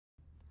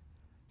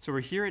So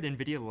we're here at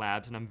NVIDIA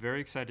Labs, and I'm very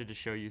excited to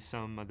show you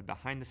some of the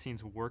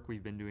behind-the-scenes work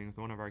we've been doing with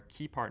one of our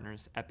key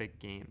partners, Epic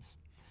Games.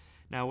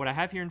 Now, what I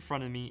have here in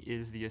front of me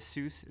is the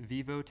ASUS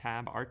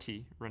VivoTab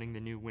RT running the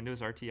new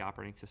Windows RT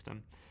operating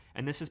system,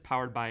 and this is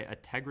powered by a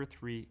Tegra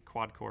 3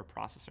 quad-core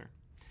processor.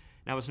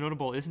 Now, what's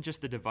notable isn't just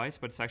the device,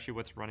 but it's actually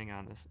what's running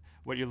on this.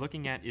 What you're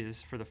looking at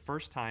is, for the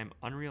first time,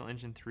 Unreal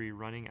Engine 3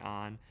 running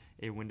on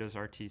a Windows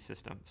RT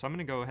system. So I'm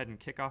going to go ahead and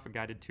kick off a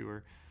guided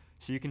tour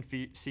so you can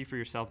see for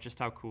yourself just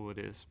how cool it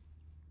is.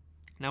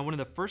 Now, one of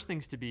the first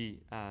things to be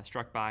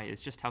struck by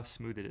is just how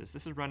smooth it is.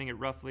 This is running at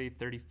roughly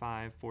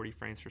 35, 40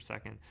 frames per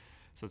second,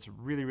 so it's a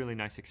really, really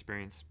nice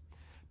experience.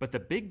 But the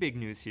big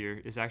news here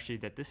is actually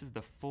that this is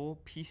the full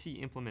PC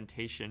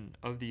implementation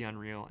of the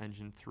Unreal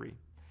Engine 3.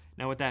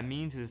 Now, what that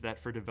means is that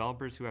for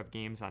developers who have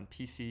games on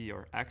PC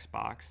or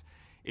Xbox,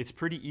 it's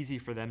pretty easy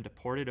for them to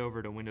port it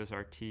over to Windows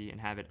RT and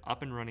have it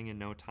up and running in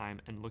no time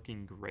and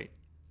looking great.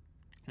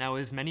 Now,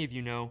 as many of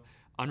you know,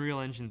 Unreal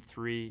Engine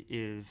 3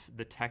 is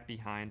the tech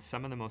behind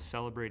some of the most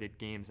celebrated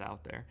games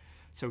out there.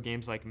 So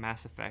games like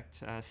Mass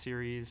Effect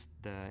series,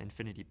 the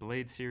Infinity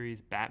Blade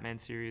series, Batman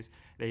series,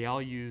 they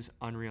all use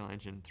Unreal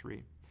Engine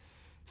 3.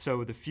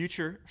 So the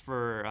future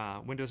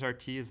for Windows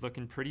RT is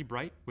looking pretty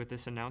bright with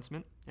this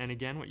announcement. And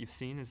again, what you've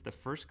seen is the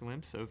first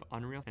glimpse of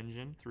Unreal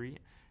Engine 3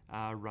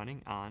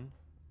 running on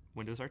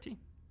Windows RT.